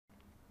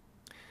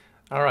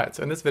Alright,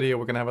 so in this video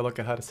we're going to have a look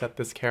at how to set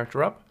this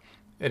character up.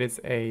 It is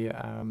a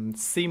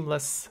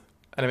seamless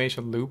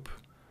animation loop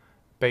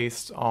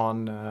based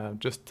on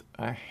just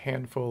a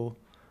handful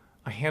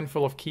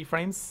of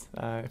keyframes.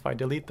 If I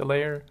delete the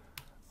layer,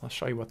 I'll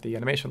show you what the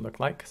animation looked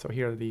like. So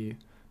here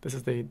this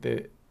is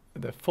the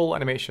full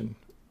animation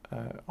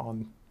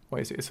so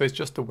it's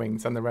just the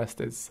wings, and the rest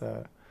is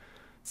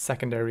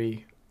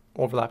secondary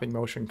overlapping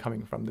motion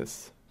coming from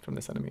this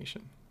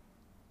animation.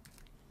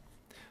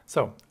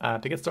 So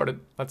to get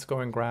started, let's go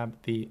and grab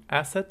the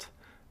asset.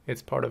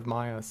 It's part of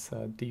Maya's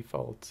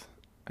default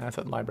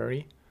asset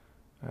library.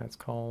 It's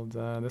called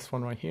this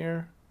one right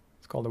here.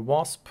 It's called a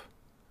Wasp.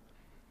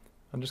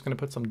 I'm just going to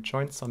put some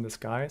joints on this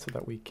guy so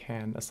that we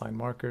can assign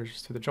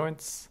markers to the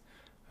joints.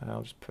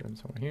 I'll just put them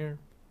somewhere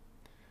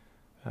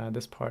here.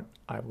 This part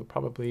I will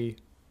probably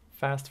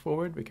fast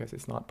forward because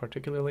it's not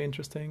particularly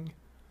interesting.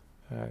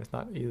 It's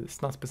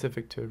not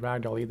specific to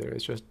Ragdoll either.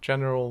 It's just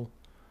general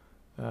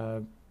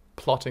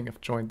plotting of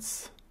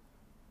joints.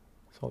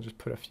 So I'll just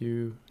put a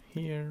few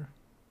here,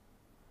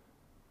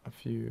 a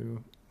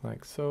few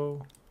like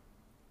so,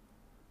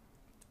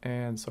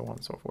 and so on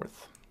and so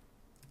forth.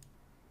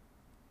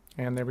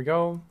 And there we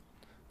go.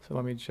 So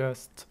let me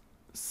just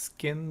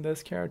skin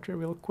this character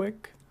real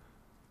quick.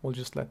 We'll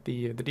just let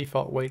the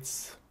default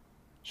weights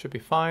should be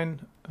fine.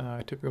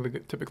 I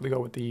typically go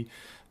with the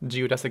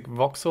geodesic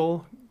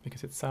voxel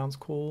because it sounds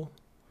cool.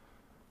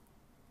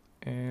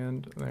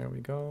 And there we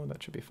go,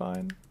 that should be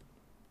fine.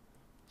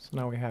 So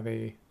now we have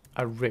a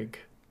rig.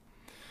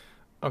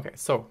 Okay,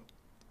 so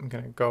I'm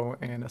gonna go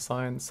and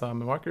assign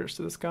some markers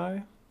to this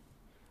guy.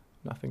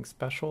 Nothing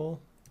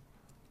special.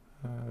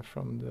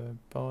 From the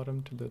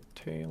bottom to the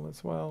tail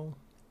as well.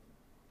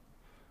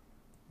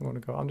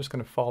 I'm just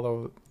gonna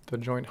follow the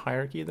joint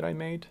hierarchy that I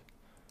made.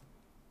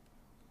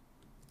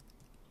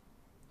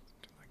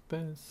 Like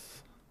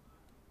this.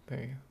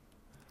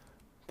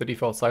 The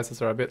default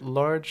sizes are a bit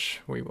large.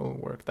 We will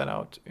work that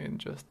out in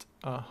just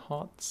a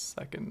hot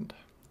second.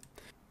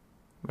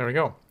 There we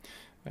go.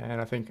 And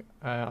I think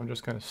I'm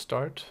just going to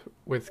start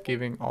with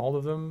giving all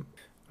of them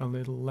a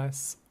little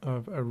less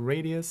of a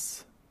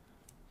radius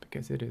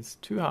because it is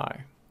too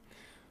high.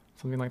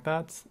 Something like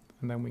that.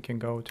 And then we can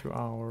go to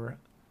our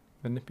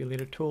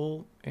manipulator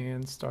tool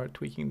and start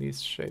tweaking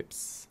these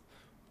shapes.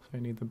 So I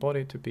need the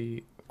body to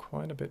be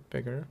quite a bit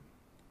bigger.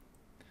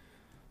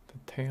 The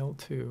tail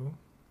too.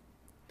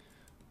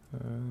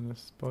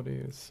 This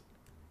body is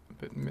a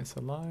bit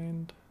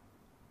misaligned.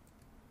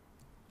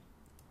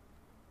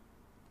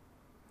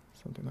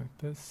 Something like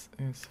this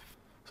is,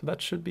 so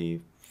that should be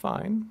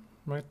fine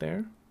right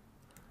there.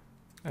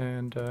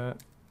 And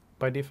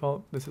by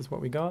default, this is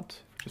what we got.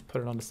 Just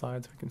put it on the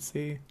side so we can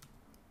see.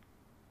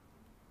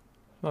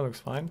 That looks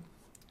fine.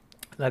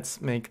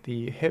 Let's make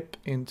the hip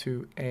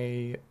into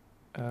a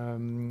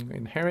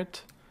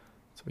inherit.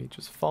 So he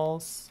just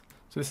falls.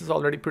 So this is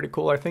already pretty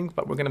cool, I think,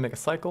 but we're gonna make a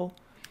cycle.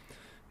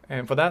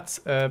 And for that,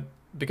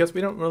 because we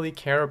don't really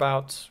care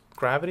about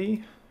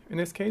gravity in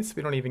this case,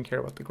 we don't even care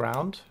about the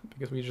ground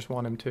because we just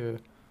want him to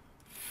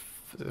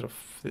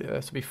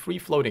be free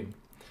floating.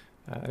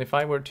 And if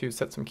I were to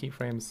set some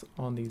keyframes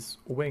on these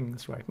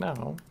wings right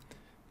now,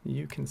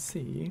 you can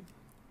see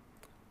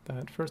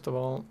that first of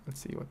all, let's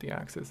see what the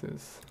axis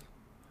is.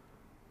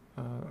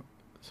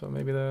 So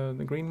maybe the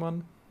green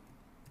one,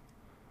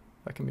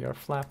 that can be our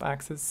flap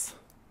axis.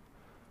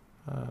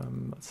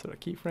 Let's set a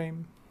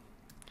keyframe.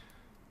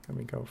 And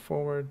we go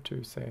forward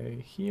to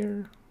say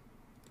here.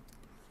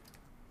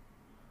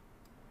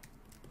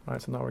 All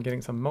right, so now we're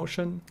getting some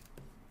motion.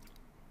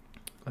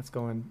 Let's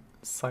go and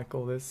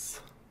cycle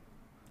this.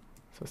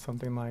 So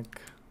something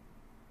like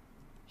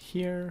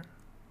here.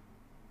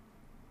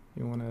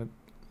 You want to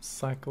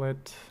cycle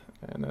it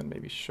and then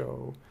maybe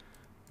show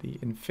the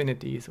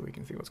infinity so we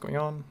can see what's going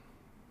on.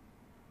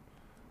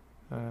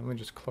 Let me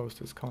just close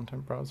this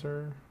content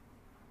browser.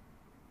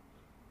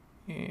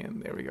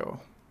 And there we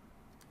go.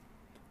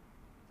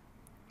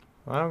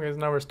 Well, okay, so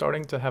now we're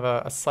starting to have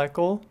a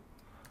cycle.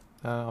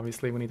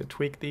 Obviously we need to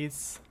tweak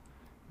these.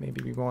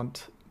 Maybe we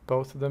want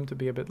both of them to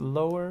be a bit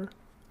lower.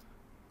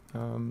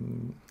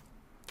 Maybe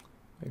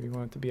we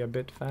want it to be a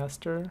bit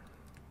faster.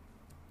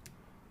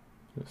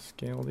 Just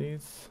scale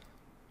these.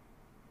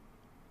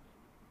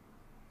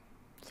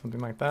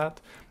 Something like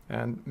that.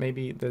 And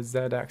maybe the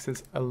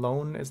Z-axis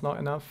alone is not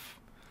enough.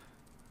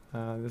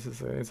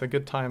 It's a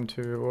good time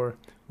to, or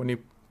when you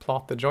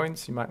plot the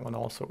joints, you might want to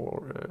also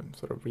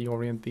sort of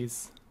reorient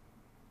these.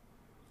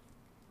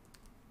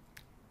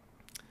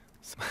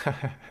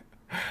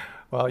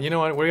 Well, you know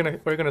what?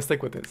 We're gonna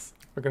stick with this.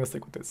 We're gonna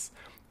stick with this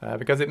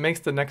because it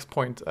makes the next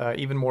point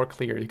even more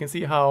clear. You can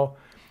see how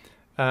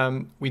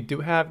we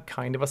do have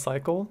kind of a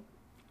cycle,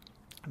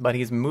 but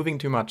he's moving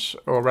too much,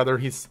 or rather,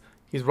 he's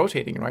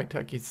rotating, right?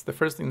 Like the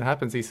first thing that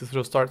happens is he sort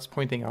of starts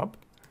pointing up.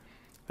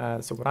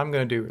 So what I'm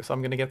gonna do is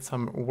I'm gonna get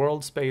some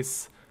world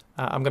space.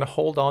 I'm gonna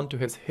hold on to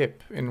his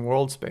hip in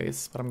world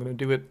space, but I'm gonna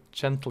do it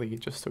gently,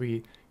 just so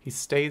he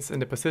stays in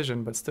the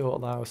position, but still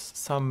allows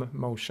some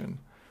motion.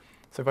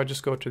 So if I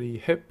just go to the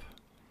hip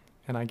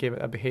and I give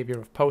it a behavior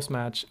of pose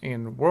match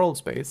in world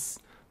space.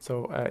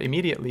 So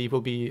immediately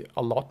we'll be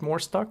a lot more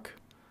stuck.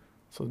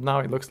 So now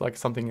it looks like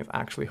something is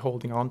actually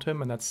holding on to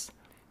him, and that's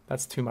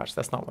too much.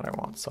 That's not what I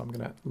want. So I'm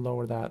gonna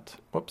lower that.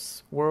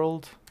 Whoops,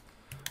 world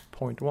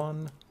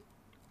 0.1.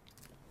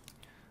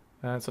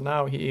 So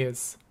now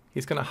he's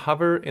gonna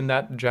hover in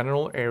that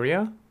general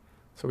area.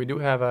 So we do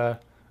have a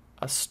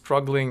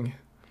struggling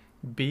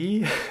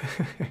bee.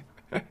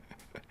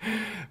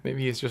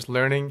 Maybe he's just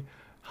learning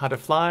how to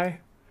fly.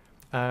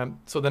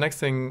 So the next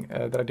thing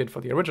that I did for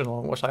the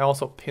original was I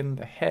also pinned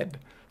the head.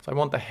 So I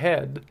want the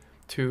head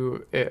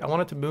to, I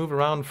want it to move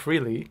around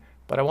freely,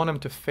 but I want him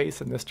to face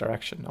in this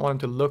direction. I want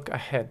him to look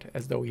ahead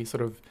as though he's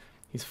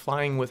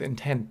flying with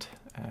intent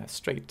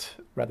straight,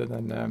 rather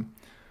than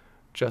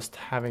just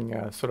having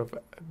sort of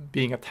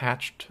being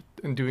attached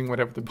and doing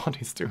whatever the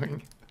body's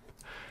doing.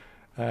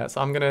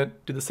 So I'm gonna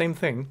do the same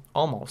thing,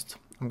 almost.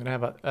 I'm gonna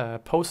have a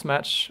pose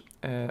match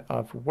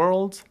of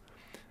world,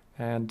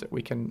 and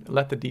we can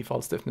let the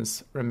default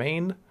stiffness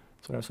remain.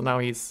 So now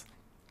he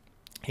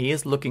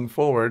is looking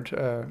forward,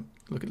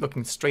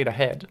 looking straight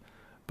ahead,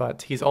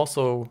 but he's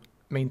also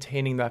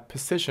maintaining that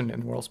position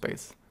in world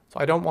space. So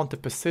I don't want the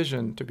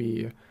position to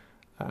be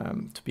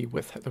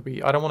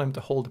I don't want him to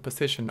hold the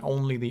position,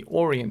 only the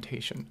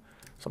orientation.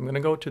 So I'm going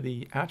to go to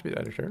the attribute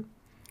editor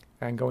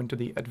and go into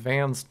the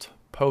advanced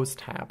pose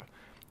tab.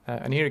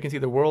 And here you can see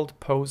the world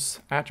pose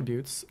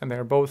attributes, and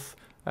they're both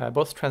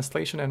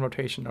translation and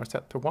rotation are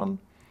set to 1.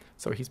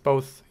 So he's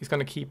going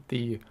to keep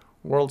the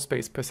world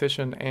space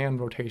position and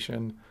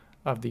rotation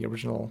of the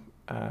original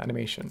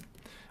animation.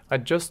 I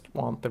just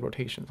want the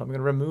rotation. So I'm going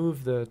to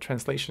remove the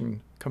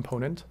translation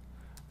component.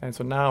 And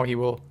so now he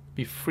will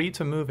be free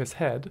to move his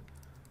head,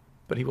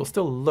 but he will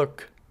still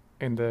look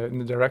in the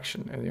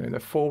direction, in the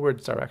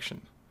forward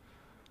direction.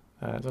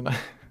 So now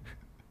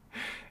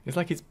it's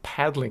like he's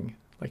paddling,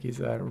 like he's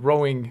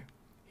rowing.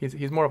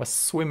 He's more of a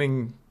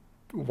swimming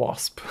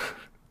wasp.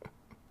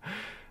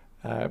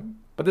 But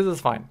this is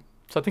fine.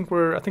 So I think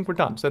we're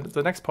done. So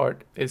the next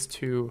part is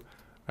to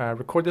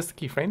record this to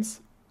keyframes,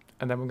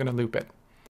 and then we're going to loop it.